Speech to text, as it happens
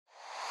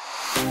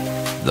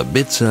The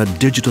BITZER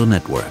Digital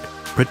Network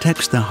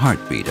protects the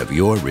heartbeat of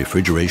your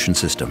refrigeration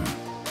system.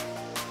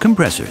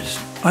 Compressors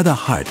are the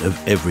heart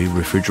of every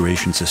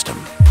refrigeration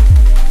system.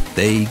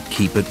 They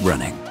keep it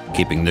running,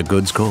 keeping the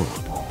goods cold,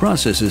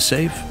 processes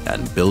safe,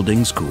 and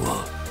buildings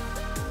cool.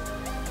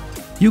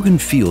 You can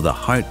feel the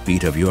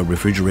heartbeat of your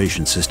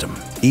refrigeration system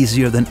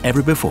easier than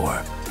ever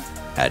before,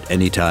 at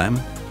any time,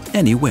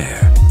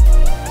 anywhere.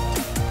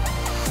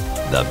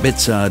 The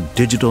BITZER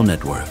Digital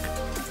Network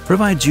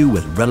provides you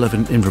with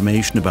relevant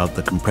information about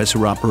the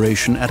compressor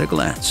operation at a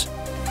glance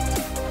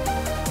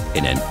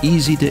in an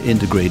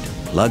easy-to-integrate,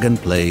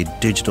 plug-and-play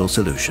digital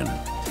solution.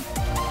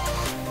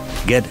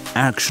 Get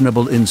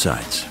actionable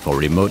insights for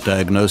remote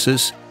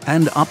diagnosis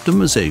and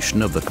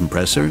optimization of the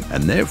compressor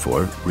and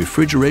therefore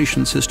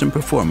refrigeration system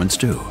performance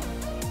too,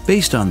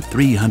 based on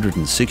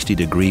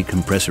 360-degree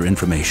compressor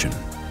information,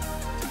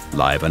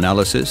 live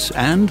analysis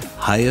and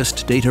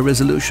highest data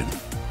resolution,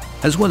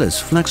 as well as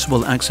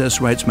flexible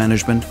access rights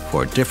management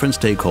for different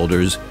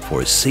stakeholders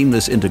for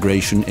seamless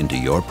integration into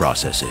your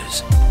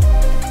processes.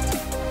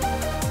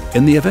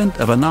 In the event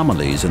of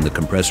anomalies in the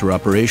compressor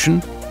operation,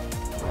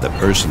 the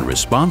person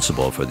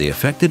responsible for the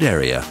affected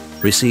area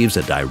receives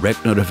a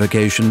direct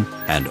notification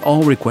and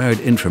all required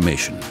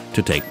information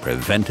to take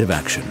preventive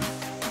action.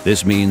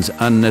 This means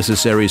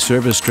unnecessary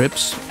service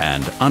trips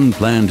and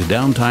unplanned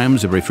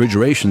downtimes of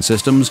refrigeration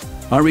systems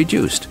are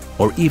reduced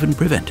or even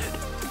prevented.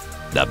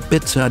 The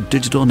BITZER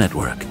Digital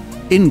Network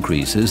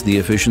increases the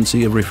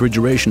efficiency of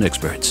refrigeration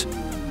experts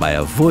by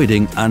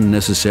avoiding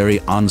unnecessary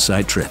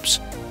on-site trips,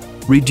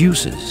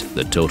 reduces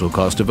the total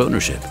cost of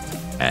ownership,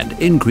 and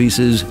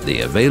increases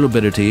the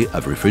availability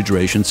of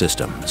refrigeration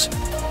systems.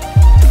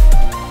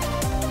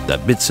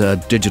 The BITZER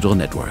Digital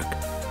Network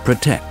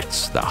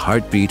protects the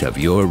heartbeat of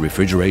your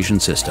refrigeration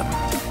system.